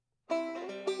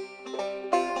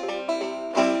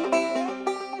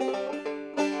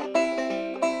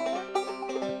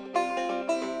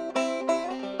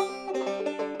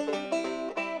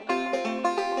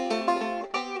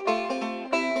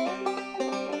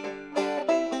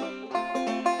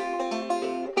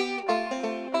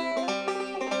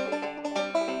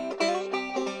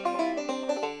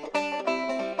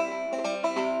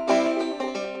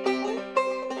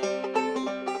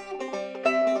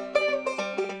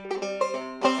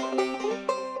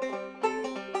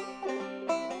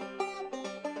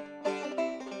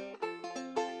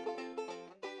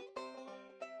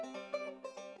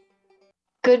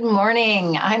Good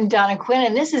morning. I'm Donna Quinn,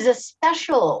 and this is a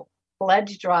special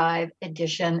pledge drive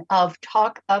edition of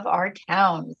Talk of Our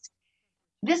Towns.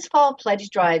 This fall pledge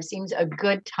drive seems a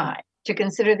good time to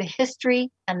consider the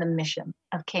history and the mission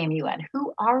of KMUN.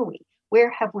 Who are we? Where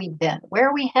have we been? Where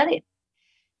are we headed?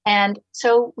 And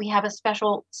so we have a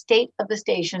special State of the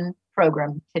Station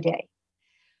program today.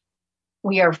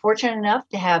 We are fortunate enough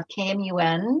to have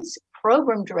KMUN's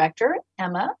program director,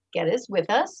 Emma Geddes,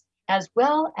 with us, as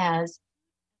well as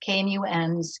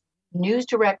KMUN's news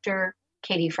director,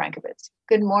 Katie Frankovitz.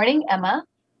 Good morning, Emma.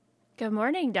 Good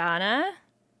morning, Donna.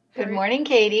 Good morning,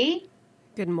 Katie.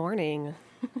 Good morning.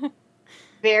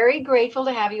 Very grateful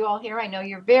to have you all here. I know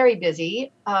you're very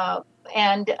busy.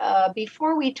 And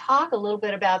before we talk a little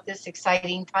bit about this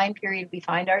exciting time period we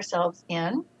find ourselves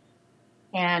in,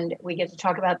 and we get to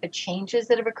talk about the changes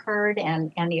that have occurred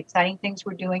and the exciting things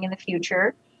we're doing in the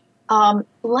future,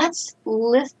 let's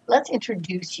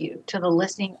introduce you to the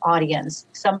listening audience,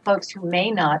 some folks who may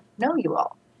not know you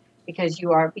all, because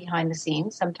you are behind the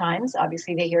scenes. Sometimes,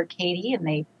 obviously, they hear Katie and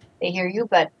they hear you,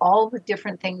 but all the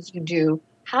different things you do.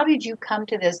 How did you come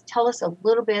to this? Tell us a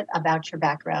little bit about your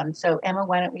background. So, Emma,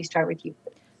 why don't we start with you?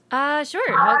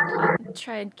 Sure. I'll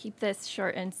try and keep this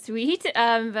short and sweet.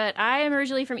 But I am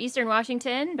originally from Eastern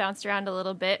Washington, bounced around a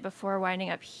little bit before winding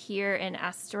up here in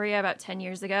Astoria about 10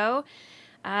 years ago.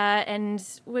 And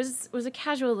was a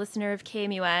casual listener of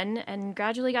KMUN and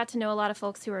gradually got to know a lot of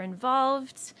folks who were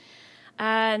involved.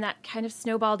 And that kind of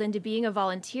snowballed into being a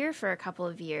volunteer for a couple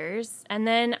of years. And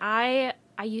then I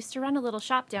used to run a little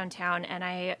shop downtown, and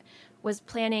I was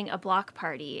planning a block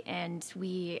party, and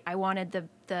I wanted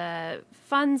the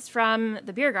funds from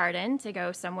the beer garden to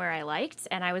go somewhere I liked,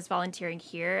 and I was volunteering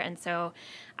here. And so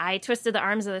I twisted the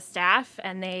arms of the staff,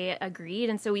 and they agreed.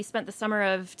 And so we spent the summer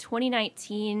of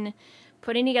 2019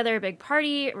 putting together a big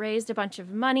party, raised a bunch of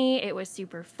money. It was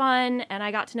super fun, and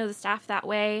I got to know the staff that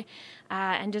way,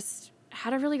 and just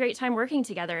had a really great time working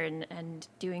together and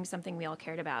doing something we all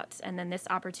cared about. And then this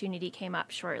opportunity came up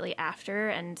shortly after,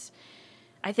 and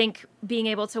I think being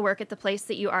able to work at the place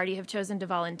that you already have chosen to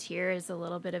volunteer is a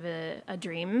little bit of a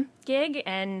dream gig,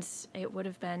 and it would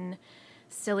have been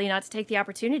silly not to take the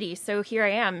opportunity. So here I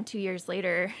am 2 years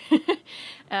later,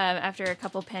 after a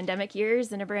couple pandemic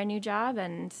years in a brand new job.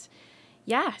 And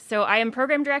yeah, so I am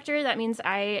program director. That means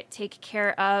I take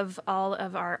care of all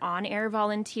of our on-air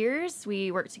volunteers. We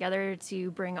work together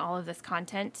to bring all of this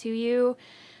content to you.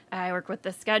 I work with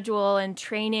the schedule and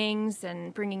trainings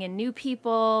and bringing in new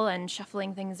people and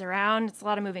shuffling things around. It's a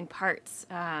lot of moving parts,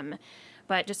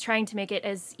 but just trying to make it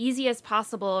as easy as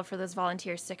possible for those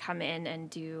volunteers to come in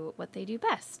and do what they do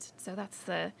best. So that's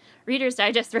the Reader's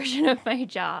Digest version of my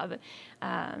job.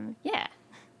 Yeah.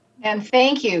 And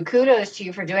thank you. Kudos to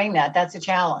you for doing that. That's a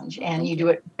challenge, and you do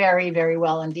it very, very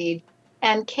well indeed.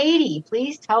 And Katie,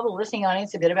 please tell the listening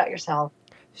audience a bit about yourself.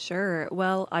 Sure.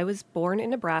 Well, I was born in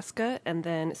Nebraska and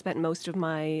then spent most of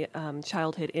my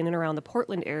childhood in and around the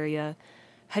Portland area.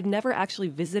 Had never actually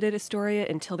visited Astoria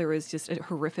until there was just a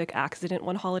horrific accident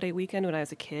one holiday weekend when I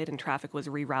was a kid and traffic was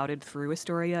rerouted through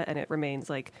Astoria, and it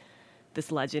remains like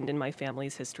this legend in my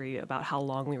family's history about how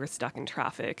long we were stuck in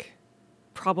traffic.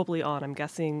 Probably on, I'm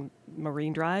guessing,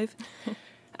 Marine Drive.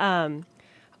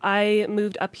 I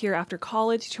moved up here after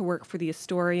college to work for the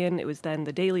Astorian. It was then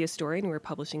the Daily Astorian. We were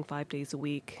publishing 5 days a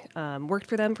week. Worked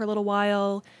for them for a little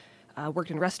while, worked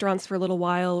in restaurants for a little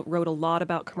while, wrote a lot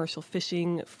about commercial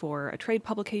fishing for a trade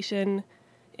publication.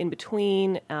 In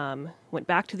between, went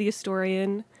back to the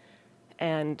Astorian,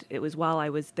 and it was while I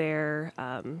was there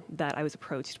that I was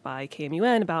approached by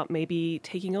KMUN about maybe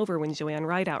taking over when Joanne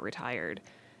Rideout retired.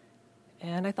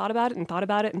 And I thought about it and thought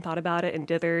about it and thought about it and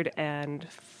dithered, and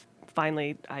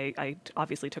finally I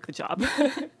obviously took the job.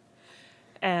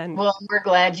 And well, we're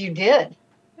glad you did.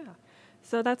 Yeah.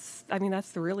 So that's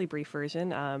the really brief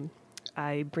version.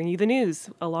 I bring you the news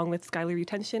along with Skylar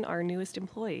Retention, our newest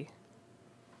employee.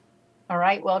 All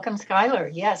right. Welcome,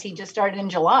 Skylar. Yes, he just started in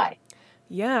July.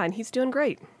 Yeah, and he's doing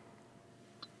great.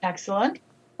 Excellent.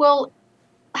 Well,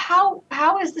 how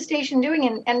is the station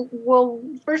doing? And well,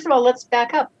 first of all, let's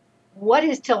back up. What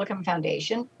is Tillicum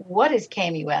Foundation? What is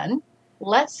KMUN?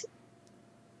 Let's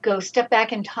go step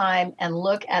back in time and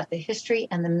look at the history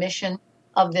and the mission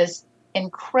of this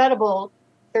incredible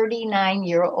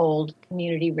 39-year-old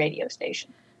community radio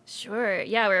station. Sure.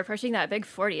 Yeah, we're approaching that big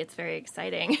 40. It's very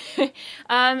exciting.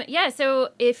 So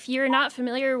if you're not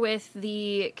familiar with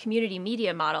the community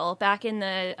media model, back in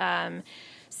the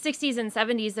 60s and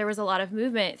 70s, there was a lot of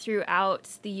movement throughout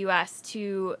the U.S.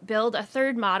 to build a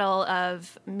third model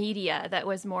of media that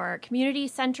was more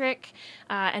community-centric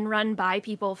and run by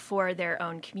people for their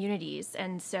own communities.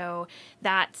 And so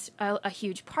a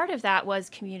huge part of that was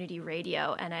community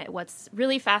radio. And what's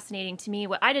really fascinating to me,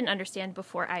 what I didn't understand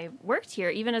before I worked here,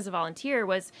 even as a volunteer,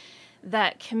 was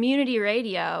that community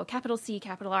radio, capital C,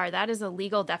 capital R, that is a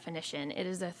legal definition. It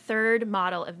is a third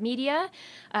model of media.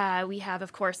 We have,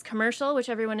 of course, commercial, which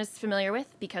everyone is familiar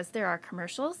with because there are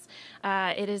commercials.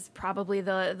 It is probably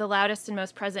the loudest and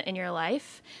most present in your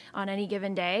life on any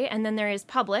given day. And then there is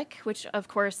public, which, of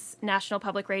course, National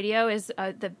Public Radio is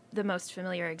the most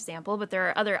familiar example, but there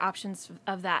are other options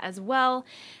of that as well.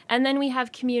 And then we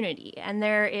have community, and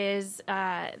there is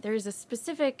a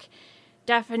specific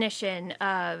definition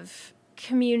of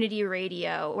community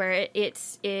radio where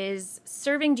it is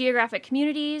serving geographic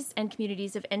communities and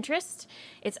communities of interest.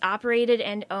 It's operated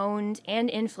and owned and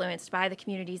influenced by the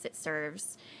communities it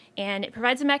serves. And it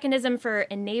provides a mechanism for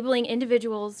enabling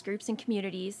individuals, groups, and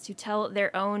communities to tell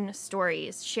their own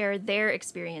stories, share their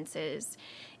experiences,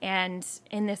 and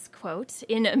in this quote,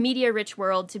 in a media-rich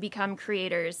world, to become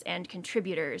creators and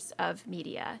contributors of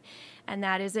media. And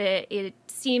that is it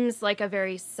seems like a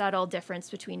very subtle difference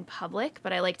between public,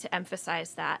 but I like to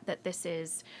emphasize that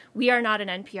we are not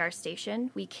an NPR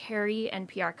station. We carry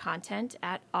NPR content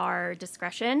at our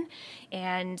discretion,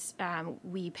 and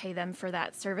we pay them for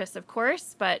that service, of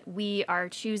course, but we are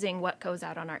choosing what goes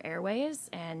out on our airways,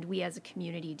 and we as a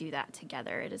community do that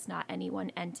together. It is not any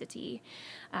one entity.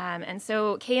 And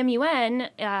so KMUN,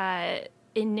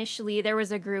 initially, there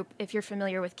was a group, if you're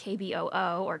familiar with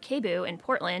KBOO or KBOO in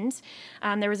Portland,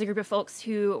 there was a group of folks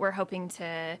who were hoping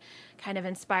to kind of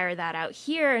inspire that out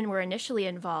here and were initially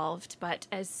involved. But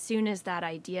as soon as that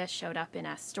idea showed up in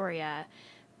Astoria,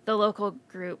 the local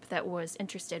group that was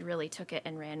interested really took it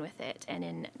and ran with it. And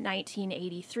in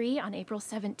 1983, on April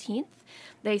 17th,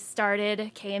 they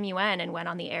started KMUN and went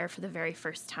on the air for the very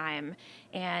first time.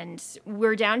 And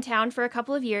we're downtown for a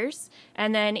couple of years.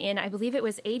 And then in, I believe it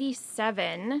was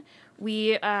 87,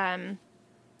 we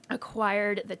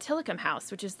acquired the Tillicum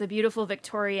House, which is the beautiful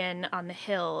Victorian on the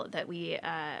hill that we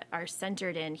are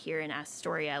centered in here in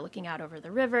Astoria, looking out over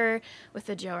the river with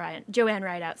the Joanne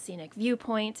Rideout Scenic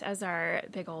Viewpoint as our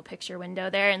big old picture window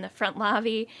there in the front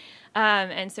lobby.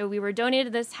 And so we were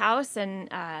donated this house, and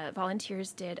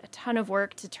volunteers did a ton of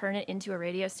work to turn it into a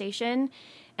radio station,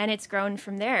 and it's grown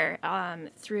from there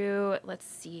through, let's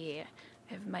see,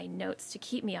 I have my notes to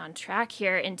keep me on track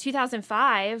here. In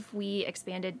 2005, we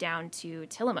expanded down to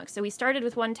Tillamook. So we started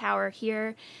with one tower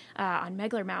here on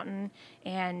Megler Mountain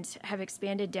and have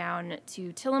expanded down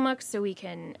to Tillamook so we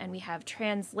have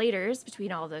translators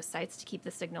between all of those sites to keep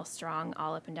the signal strong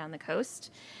all up and down the coast.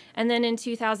 And then in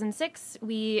 2006,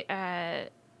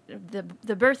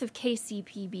 the birth of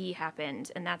KCPB happened,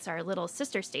 and that's our little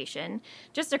sister station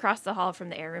just across the hall from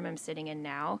the air room I'm sitting in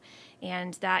now.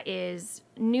 And that is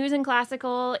news and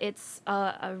classical. It's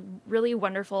a really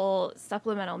wonderful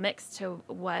supplemental mix to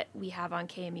what we have on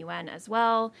KMUN as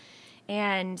well.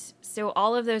 And so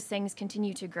all of those things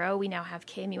continue to grow. We now have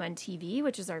KMUN TV,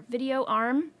 which is our video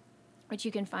arm, which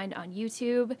you can find on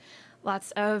YouTube.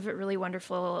 Lots of really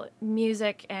wonderful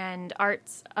music and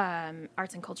arts and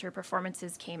culture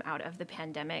performances came out of the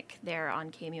pandemic there on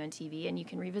KMUN TV, and you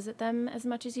can revisit them as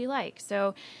much as you like.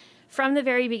 So from the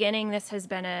very beginning, this has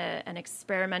been an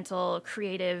experimental,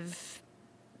 creative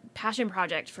passion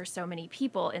project for so many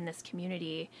people in this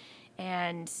community,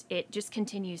 and it just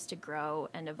continues to grow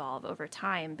and evolve over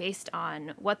time based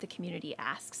on what the community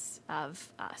asks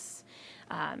of us.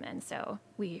 And so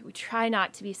we try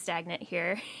not to be stagnant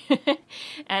here,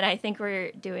 and I think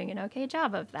we're doing an okay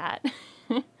job of that.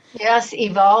 Yes,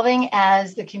 evolving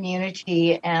as the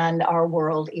community and our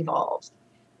world evolves.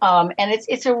 And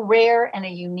it's a rare and a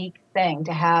unique thing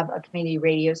to have a community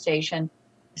radio station,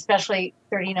 especially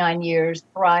 39 years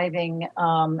thriving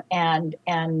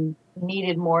and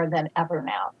needed more than ever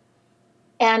now.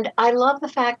 And I love the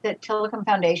fact that Tillicum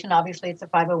Foundation, obviously it's a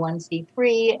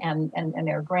 501c3 and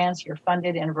there are grants, you're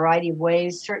funded in a variety of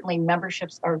ways. Certainly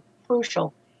memberships are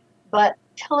crucial, but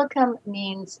Tillicum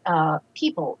means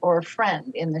people or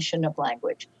friend in the Chinook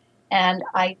language. And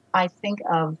I think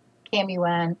of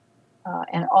KMUN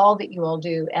and all that you all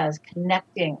do as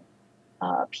connecting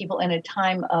people in a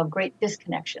time of great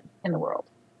disconnection in the world.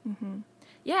 Mm-hmm.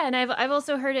 Yeah, and I've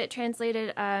also heard it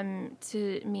translated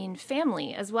to mean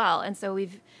family as well, and so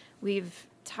we've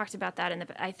talked about that, and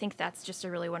I think that's just a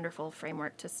really wonderful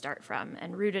framework to start from,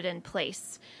 and rooted in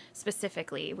place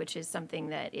specifically, which is something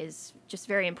that is just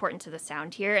very important to the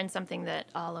sound here, and something that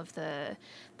all of the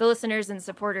listeners and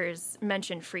supporters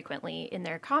mention frequently in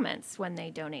their comments when they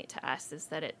donate to us, is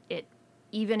that it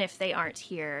even if they aren't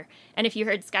here. And if you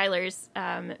heard Skylar's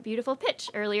beautiful pitch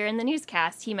earlier in the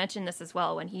newscast, he mentioned this as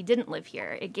well when he didn't live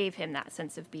here. It gave him that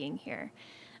sense of being here.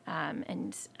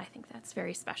 And I think that's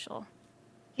very special.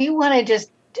 Do you want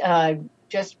to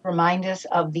just remind us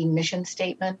of the mission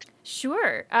statement?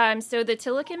 Sure. So the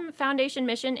Tillicum Foundation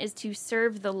mission is to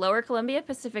serve the Lower Columbia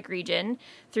Pacific region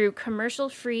through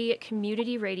commercial-free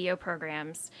community radio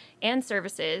programs and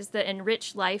services that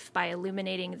enrich life by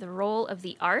illuminating the role of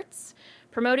the arts,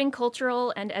 promoting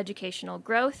cultural and educational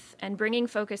growth, and bringing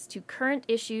focus to current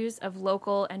issues of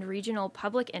local and regional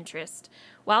public interest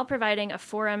while providing a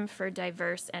forum for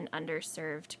diverse and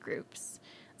underserved groups.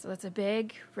 So that's a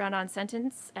big run-on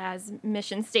sentence, as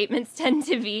mission statements tend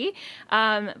to be,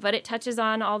 but it touches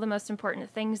on all the most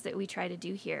important things that we try to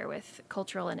do here with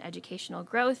cultural and educational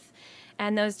growth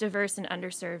and those diverse and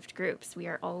underserved groups. We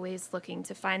are always looking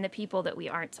to find the people that we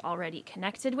aren't already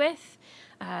connected with,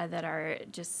 that are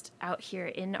just out here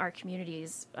in our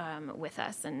communities with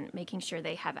us, and making sure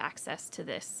they have access to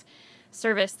this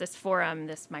service, this forum,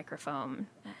 this microphone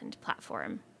and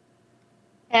platform.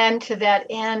 And to that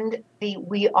end,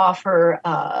 we offer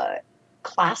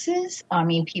classes. I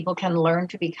mean, people can learn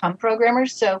to become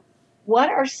programmers. So what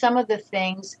are some of the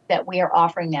things that we are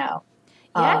offering now?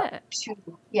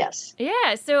 Yes.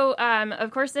 Yeah. So,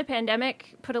 of course, the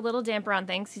pandemic put a little damper on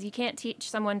things, because you can't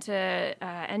teach someone to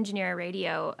engineer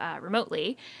radio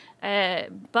remotely.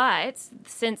 But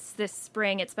since this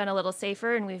spring, it's been a little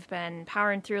safer, and we've been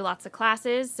powering through lots of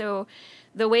classes. So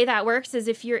the way that works is,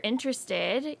 if you're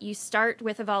interested, you start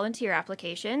with a volunteer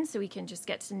application, so we can just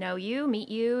get to know you, meet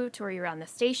you, tour you around the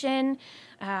station,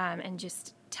 and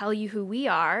just tell you who we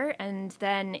are. And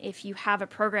then if you have a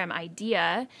program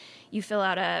idea, you fill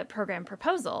out a program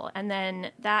proposal, and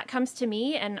then that comes to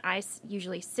me, and I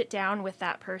usually sit down with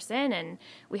that person, and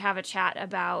we have a chat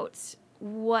about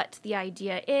what the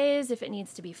idea is, if it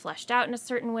needs to be fleshed out in a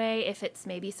certain way, if it's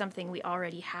maybe something we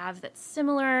already have that's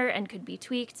similar and could be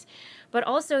tweaked. But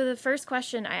also, the first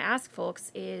question I ask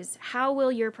folks is, how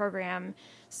will your program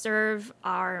serve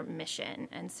our mission?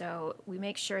 And so we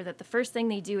make sure that the first thing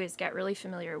they do is get really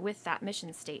familiar with that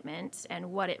mission statement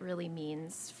and what it really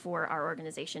means for our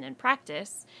organization in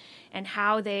practice, and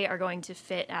how they are going to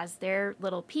fit as their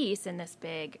little piece in this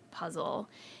big puzzle.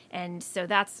 And so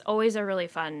that's always a really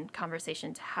fun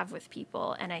conversation to have with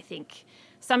people. And I think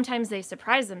sometimes they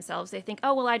surprise themselves. They think,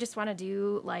 oh, well, I just want to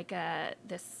do like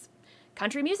this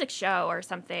country music show or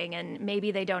something, and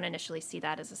maybe they don't initially see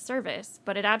that as a service,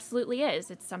 but it absolutely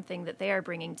is. It's something that they are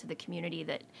bringing to the community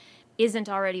that isn't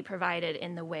already provided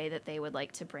in the way that they would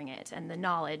like to bring it, and the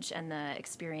knowledge and the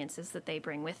experiences that they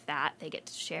bring with that, they get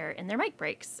to share in their mic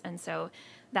breaks. And so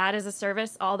that is a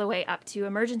service, all the way up to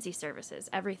emergency services.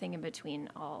 Everything in between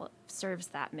all serves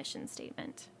that mission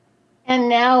statement. And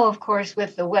now, of course,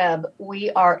 with the web,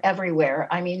 we are everywhere.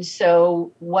 I mean,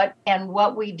 so what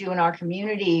we do in our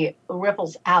community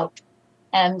ripples out.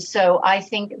 And so I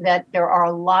think that there are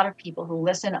a lot of people who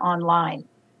listen online,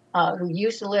 who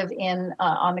used to live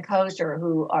on the coast, or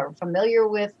who are familiar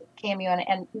with KMUN.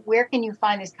 And where can you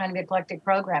find this kind of eclectic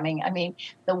programming? I mean,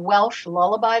 the Welsh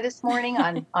lullaby this morning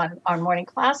on Morning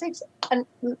Classics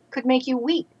could make you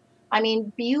weep. I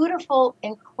mean, beautiful,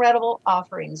 incredible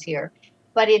offerings here.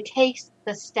 But it takes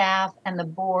the staff and the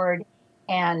board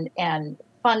and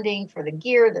funding for the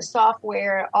gear, the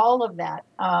software, all of that.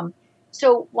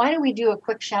 So why don't we do a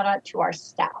quick shout out to our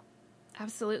staff?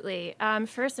 Absolutely.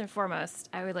 First and foremost,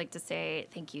 I would like to say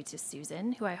thank you to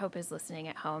Susan, who I hope is listening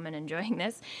at home and enjoying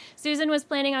this. Susan was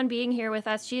planning on being here with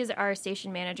us. She is our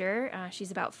station manager. She's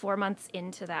about 4 months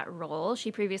into that role.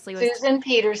 She previously was Susan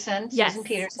Peterson. Yes,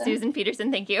 Susan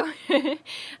Peterson. Thank you.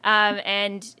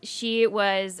 And she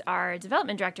was our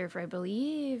development director for, I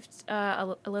believe,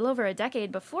 a little over a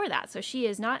decade before that. So she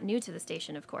is not new to the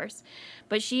station, of course,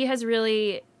 but she has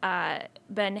really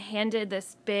been handed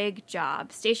this big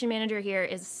job. Station manager here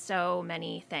is so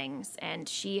many things, and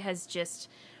she has just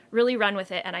really run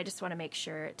with it, and I just want to make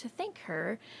sure to thank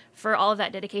her for all of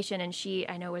that dedication. And she,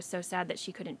 I know, was so sad that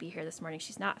she couldn't be here this morning.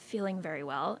 She's not feeling very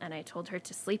well, and I told her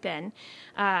to sleep in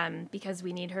because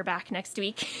we need her back next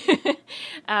week.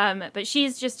 But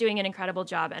she's just doing an incredible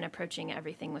job and approaching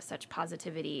everything with such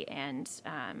positivity and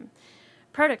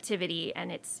productivity,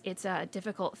 and it's a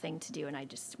difficult thing to do, and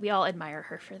we all admire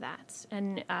her for that.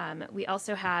 And we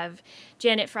also have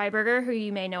Janet Freiberger, who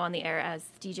you may know on the air as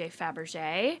DJ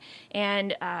Fabergé,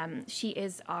 and she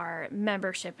is our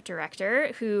membership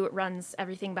director, who runs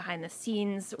everything behind the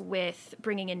scenes with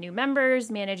bringing in new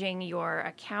members, managing your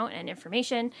account and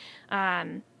information,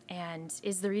 and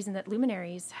is the reason that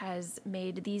Luminaries has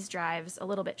made these drives a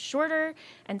little bit shorter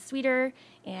and sweeter,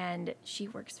 and she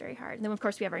works very hard. And then, of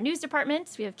course, we have our news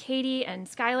department. We have Katie and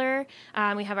Skylar.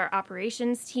 We have our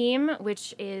operations team,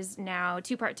 which is now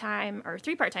 3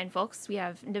 part-time folks. We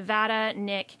have Nevada,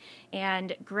 Nick,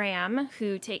 and Graham,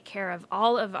 who take care of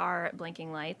all of our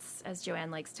blinking lights, as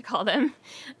Joanne likes to call them.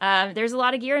 There's a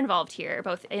lot of gear involved here,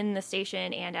 both in the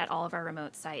station and at all of our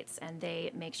remote sites, and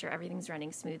they make sure everything's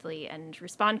running smoothly and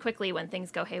respond quickly when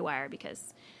things go haywire,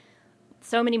 because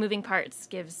so many moving parts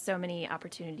gives so many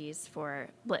opportunities for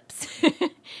blips.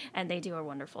 And they do a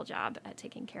wonderful job at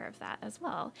taking care of that as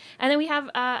well. And then we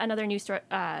have another new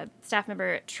staff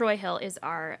member. Troy Hill is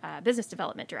our business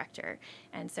development director.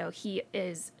 And so he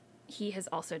has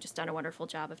also just done a wonderful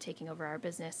job of taking over our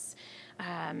business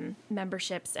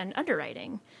memberships and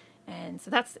underwriting. And so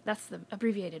that's the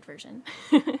abbreviated version.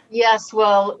 Yes,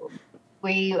 well,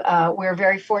 we're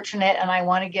very fortunate, and I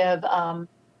want to give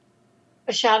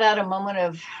a shout out, a moment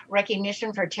of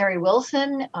recognition for Terry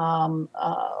Wilson,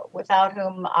 without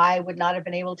whom I would not have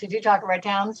been able to do Talk About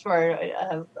Towns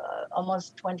for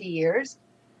almost 20 years.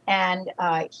 And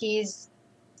he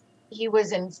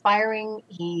was inspiring.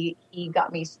 He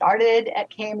got me started at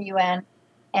KMUN,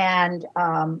 and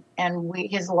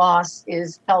his loss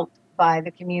is felt by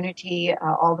the community,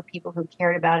 all the people who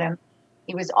cared about him.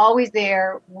 He was always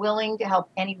there, willing to help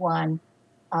anyone.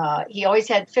 He always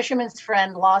had fisherman's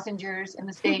friend lozenges in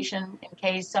the station in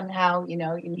case somehow, you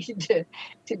needed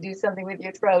to do something with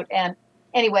your throat. And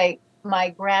anyway, my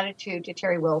gratitude to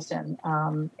Terry Wilson.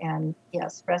 And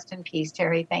yes, rest in peace,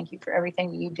 Terry. Thank you for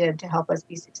everything that you did to help us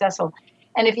be successful.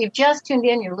 And if you've just tuned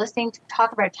in, you're listening to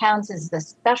Talk About Towns. This is the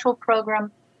special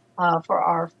program for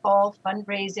our fall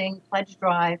fundraising pledge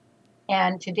drive.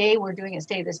 And today we're doing a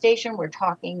State of the Station. We're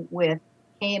talking with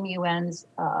KMUN's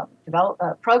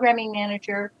programming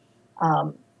manager,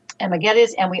 Emma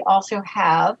Geddes, and we also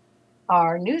have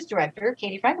our news director,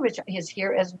 Katie Frankovich, is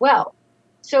here as well.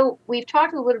 So we've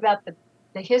talked a little bit about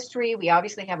the history. We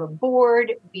obviously have a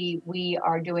board. We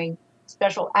are doing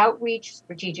special outreach,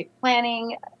 strategic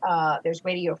planning. There's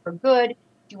Radio for Good. Do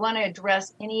you want to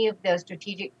address any of the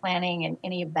strategic planning and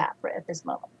any of that at this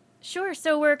moment? Sure.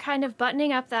 So we're kind of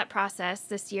buttoning up that process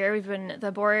this year.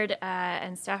 The board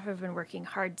and staff have been working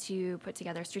hard to put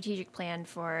together a strategic plan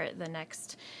for the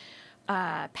next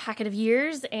packet of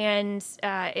years, and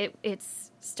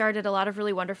it's started a lot of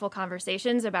really wonderful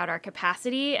conversations about our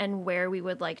capacity and where we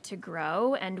would like to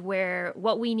grow and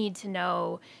what we need to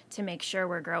know to make sure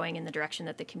we're growing in the direction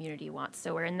that the community wants.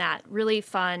 So we're in that really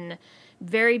fun,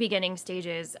 very beginning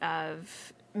stages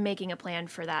of making a plan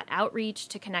for that outreach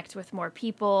to connect with more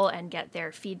people and get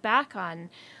their feedback on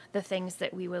the things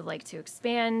that we would like to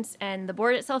expand. And the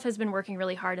board itself has been working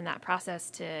really hard in that process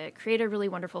to create a really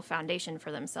wonderful foundation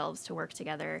for themselves to work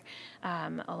together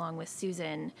along with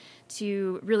Susan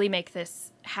to really make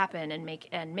this happen and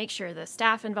make sure the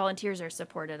staff and volunteers are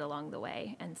supported along the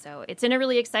way. And so it's in a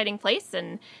really exciting place,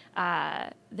 and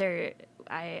I'm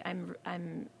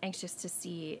anxious to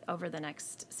see over the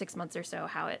next 6 months or so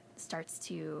how it starts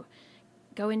to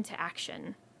go into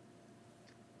action.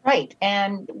 Right.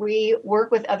 And we work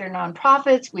with other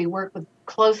nonprofits. We work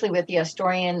closely with the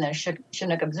Astorian, the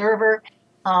Chinook Observer.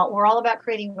 We're all about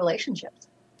creating relationships.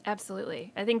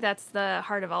 Absolutely. I think that's the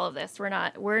heart of all of this.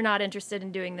 We're not interested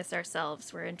in doing this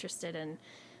ourselves. We're interested in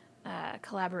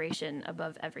collaboration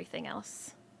above everything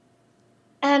else.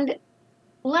 And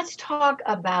let's talk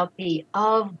about the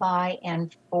of, by,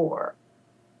 and for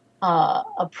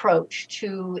approach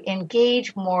to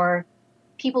engage more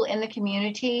people in the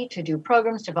community, to do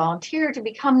programs, to volunteer, to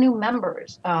become new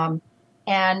members,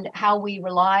 and how we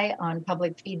rely on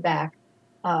public feedback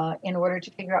in order to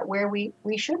figure out where we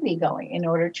should be going in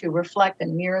order to reflect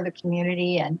and mirror the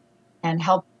community and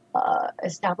help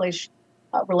establish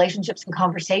relationships and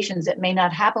conversations that may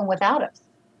not happen without us.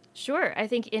 Sure. I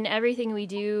think in everything we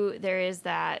do, there is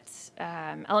that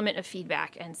element of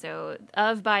feedback. And so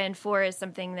of, by, and for is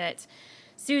something that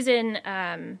Susan,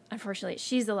 unfortunately,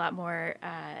 she's a lot more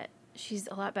she's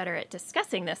a lot better at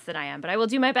discussing this than I am, but I will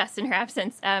do my best in her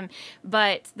absence.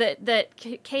 But the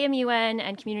KMUN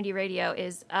and community radio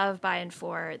is of, by, and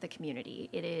for the community.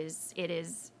 It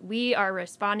is, we are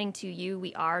responding to you.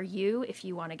 We are you. If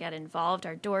you want to get involved,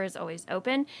 our door is always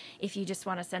open. If you just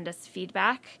want to send us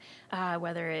feedback,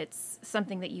 whether it's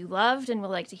something that you loved and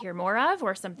would like to hear more of,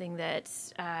 or something that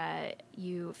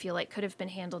you feel like could have been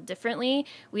handled differently,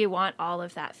 we want all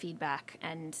of that feedback.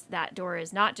 And that door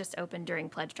is not just open during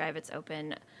Pledge Drive. It's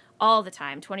open all the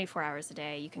time, 24 hours a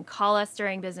day. You can call us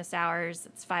during business hours.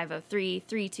 It's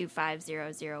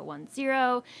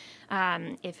 503-325-0010.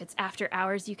 If it's after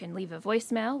hours, you can leave a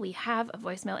voicemail. We have a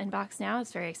voicemail inbox now.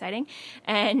 It's very exciting.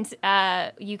 And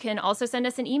you can also send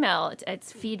us an email.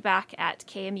 It's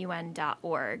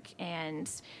feedback@kmun.org.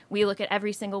 And we look at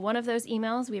every single one of those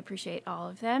emails. We appreciate all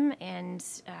of them. And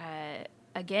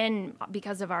again,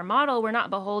 because of our model, we're not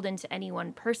beholden to any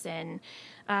one person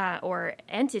or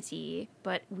entity,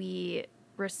 but we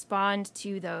respond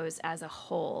to those as a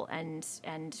whole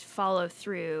and follow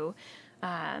through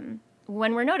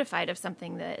when we're notified of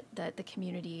something that the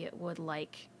community would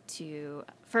like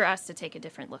for us to take a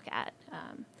different look at.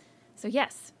 So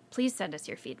yes, please send us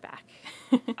your feedback.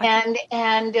 and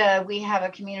we have a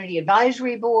community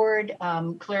advisory board.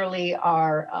 Clearly,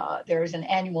 there's an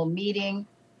annual meeting.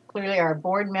 Clearly, our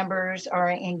board members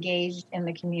are engaged in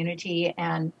the community,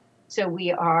 and so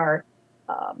we are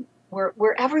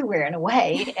we're everywhere in a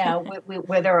way.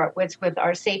 Whether it's with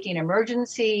our safety and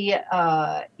emergency,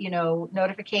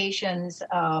 notifications,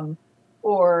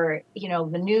 or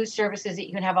the news services that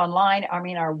you can have online. I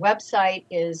mean, our website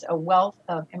is a wealth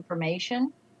of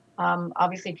information.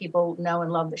 Obviously, people know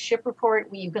and love the Ship Report.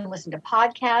 You can listen to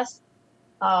podcasts.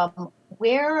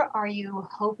 Where are you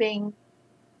hoping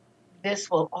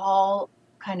this will all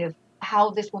kind of,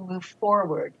 how this will move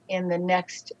forward in the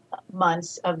next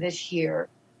months of this year?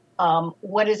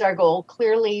 What is our goal?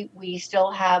 Clearly, we still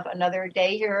have another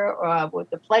day here with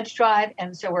the Pledge Drive,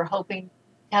 and so we're hoping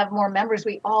to have more members.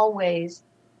 We always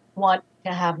want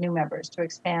to have new members to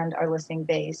expand our listening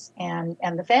base and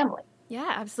the family.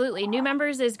 Yeah, absolutely. New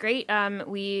members is great.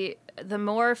 The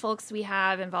more folks we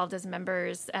have involved as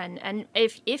members, and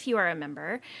if you are a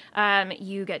member,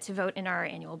 you get to vote in our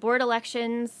annual board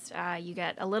elections. You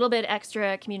get a little bit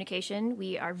extra communication.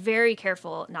 We are very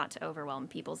careful not to overwhelm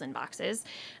people's inboxes,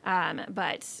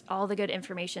 but all the good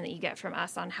information that you get from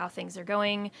us on how things are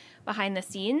going behind the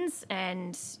scenes,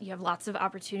 and you have lots of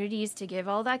opportunities to give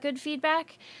all that good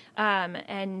feedback.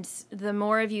 And the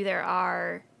more of you there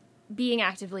are being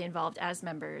actively involved as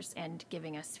members and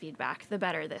giving us feedback, the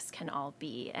better this can all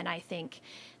be. And I think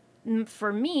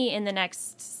for me, in the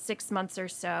next 6 months or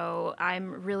so,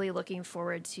 I'm really looking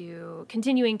forward to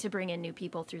continuing to bring in new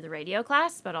people through the radio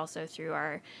class, but also through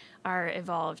our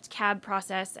evolved CAB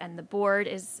process. And the board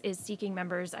is seeking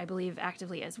members, I believe,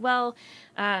 actively as well,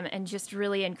 and just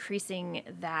really increasing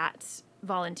that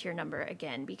volunteer number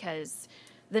again, because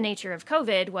the nature of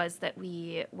COVID was that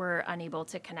we were unable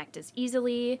to connect as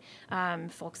easily.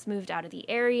 Folks moved out of the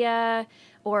area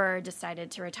or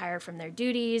decided to retire from their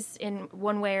duties in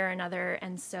one way or another.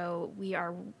 And so we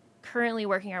are currently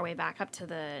working our way back up to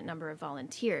the number of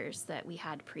volunteers that we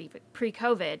had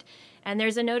pre-COVID. And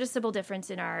there's a noticeable difference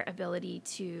in our ability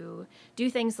to do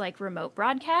things like remote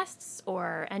broadcasts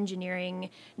or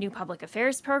engineering new public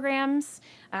affairs programs.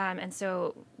 And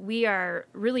so we are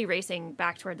really racing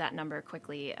back toward that number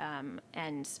quickly.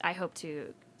 And I hope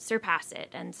to surpass it.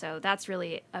 And so that's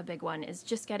really a big one, is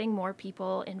just getting more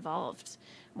people involved,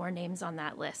 more names on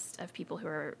that list of people who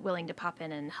are willing to pop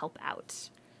in and help out.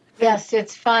 Yes,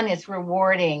 it's fun. It's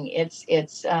rewarding. It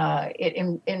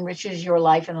enriches your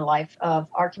life and the life of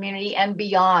our community and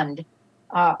beyond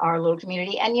our little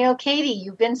community. And, Katie,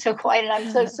 you've been so quiet, and I'm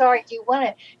so sorry. Do you want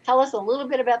to tell us a little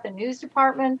bit about the news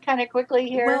department kind of quickly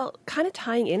here? Well, kind of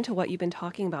tying into what you've been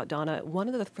talking about, Donna, one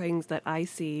of the things that I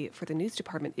see for the news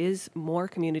department is more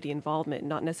community involvement,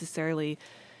 not necessarily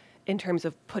in terms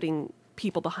of putting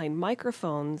people behind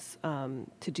microphones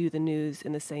to do the news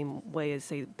in the same way as,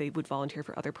 say, they would volunteer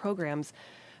for other programs,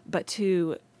 but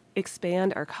to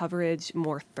expand our coverage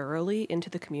more thoroughly into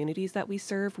the communities that we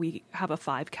serve. We have a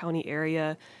 5-county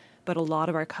area, but a lot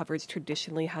of our coverage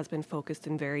traditionally has been focused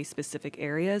in very specific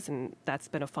areas, and that's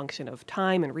been a function of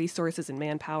time and resources and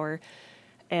manpower.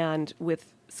 And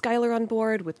with Skylar on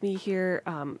board, with me here,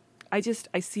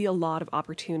 I see a lot of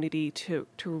opportunity to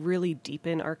really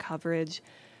deepen our coverage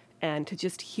and to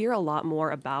just hear a lot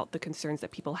more about the concerns that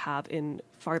people have in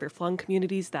farther flung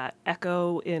communities that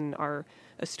echo in our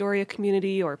Astoria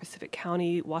community or Pacific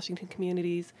County, Washington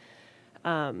communities.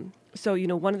 So,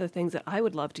 one of the things that I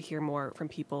would love to hear more from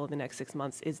people in the next 6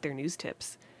 months is their news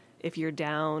tips. if you're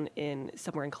down in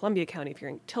somewhere in Columbia County, if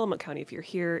you're in Tillamook County, if you're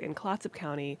here in Clatsop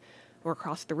County or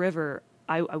across the river,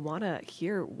 I want to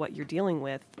hear what you're dealing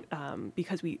with,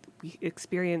 because we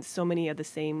experience so many of the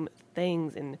same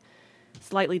things in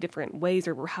slightly different ways,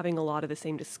 or we're having a lot of the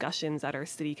same discussions at our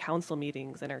city council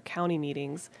meetings and our county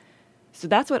meetings. So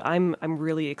that's what I'm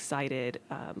really excited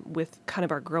with kind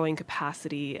of our growing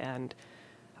capacity and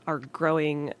our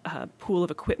growing pool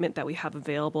of equipment that we have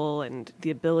available, and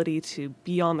the ability to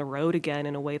be on the road again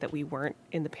in a way that we weren't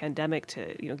in the pandemic,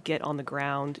 to get on the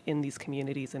ground in these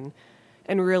communities and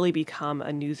really become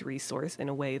a news resource in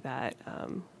a way that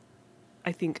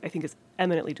I think is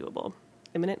eminently doable.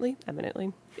 Eminently?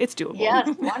 It's doable. Yes,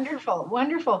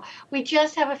 wonderful. We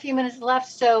just have a few minutes left.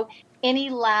 So any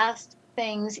last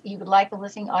things you would like the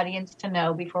listening audience to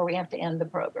know before we have to end the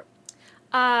program?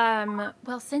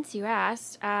 Well, since you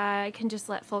asked, I can just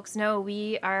let folks know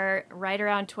we are right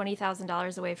around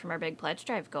 $20,000 away from our big pledge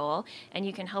drive goal, and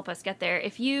you can help us get there.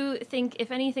 If you think,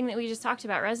 if anything that we just talked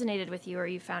about resonated with you, or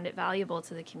you found it valuable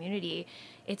to the community,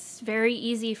 it's very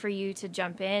easy for you to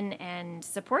jump in and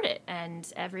support it,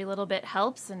 and every little bit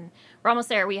helps, and we're almost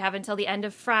there. We have until the end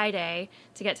of Friday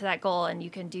to get to that goal, and you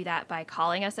can do that by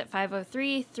calling us at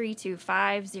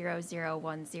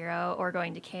 503-325-0010 or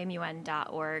going to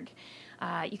kmun.org.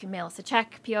 You can mail us a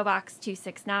check, P.O. Box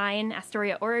 269,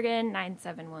 Astoria, Oregon,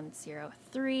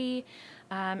 97103.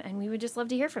 And we would just love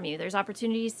to hear from you. There's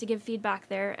opportunities to give feedback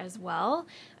there as well.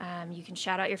 You can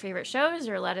shout out your favorite shows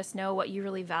or let us know what you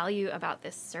really value about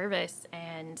this service.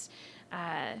 And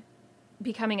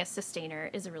becoming a sustainer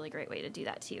is a really great way to do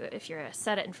that too. If you're a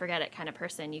set it and forget it kind of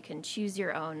person, you can choose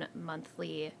your own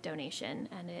monthly donation,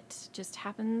 and it just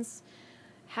happens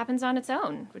on its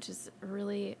own, which is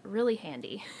really, really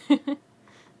handy.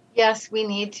 Yes, we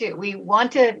need to. We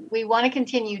want to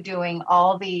continue doing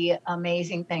all the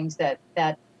amazing things that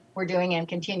we're doing and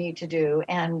continue to do,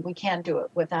 and we can't do it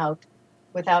without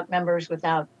members,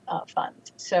 without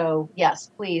funds. So yes,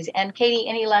 please. And Katie,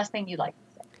 any last thing you'd like to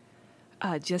say?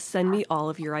 Just send me all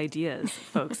of your ideas,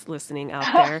 folks listening out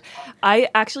there. I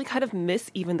actually kind of miss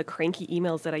even the cranky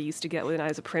emails that I used to get when I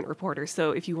was a print reporter.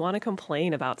 So if you want to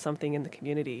complain about something in the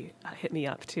community, hit me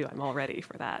up too. I'm all ready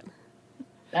for that.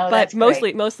 Oh, but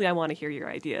mostly I want to hear your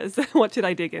ideas. What should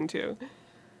I dig into?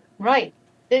 Right.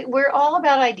 We're all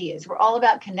about ideas. We're all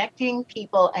about connecting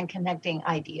people and connecting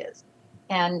ideas.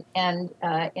 And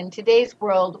in today's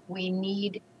world, we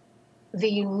need the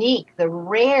unique, the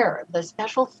rare, the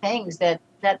special things that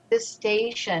this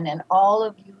station and all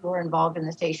of you who are involved in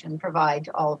the station provide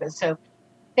to all of us. So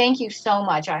thank you so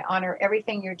much. I honor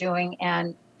everything you're doing.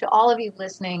 And to all of you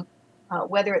listening,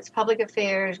 whether it's public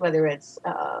affairs, whether it's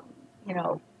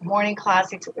morning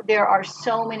classics, there are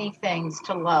so many things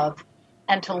to love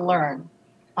and to learn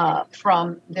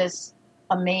from this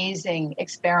amazing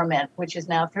experiment, which is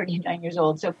now 39 years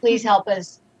old. So please help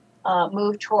us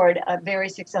move toward a very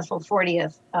successful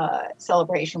 40th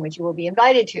celebration, which you will be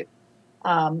invited to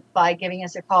by giving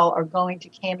us a call or going to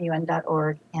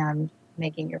kmun.org and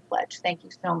making your pledge. Thank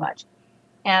you so much.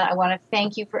 And I want to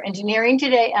thank you for engineering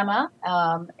today, Emma.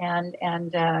 And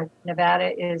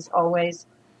Nevada is always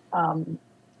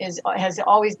has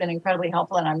always been incredibly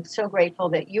helpful, and I'm so grateful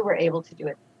that you were able to do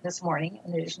it this morning,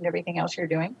 in addition to everything else you're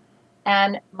doing.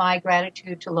 And my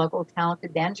gratitude to local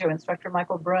talented banjo instructor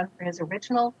Michael Bruin for his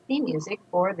original theme music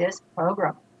for this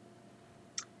program.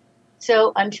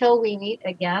 So until we meet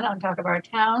again on Talk of Our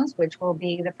Towns, which will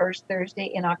be the first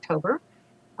Thursday in October,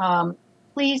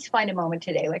 please find a moment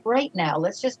today, like right now.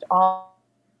 Let's just all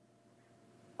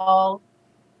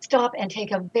stop and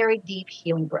take a very deep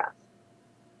healing breath.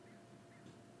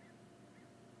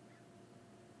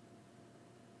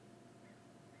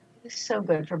 It's so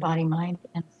good for body, mind,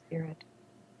 and spirit.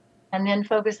 And then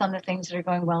focus on the things that are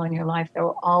going well in your life. There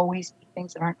will always be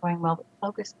things that aren't going well, but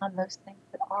focus on those things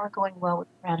that are going well with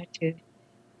gratitude.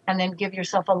 And then give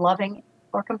yourself a loving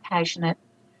or compassionate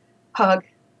hug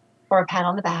or a pat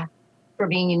on the back for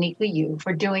being uniquely you,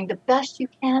 for doing the best you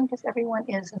can, because everyone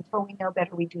is. Until we know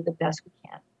better, we do the best we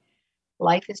can.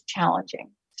 Life is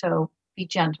challenging, so be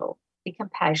gentle, be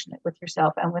compassionate with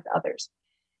yourself and with others.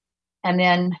 And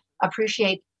then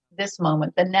appreciate this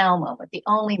moment, the now moment, the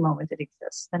only moment that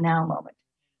exists, the now moment,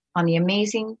 on the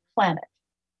amazing planet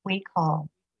we call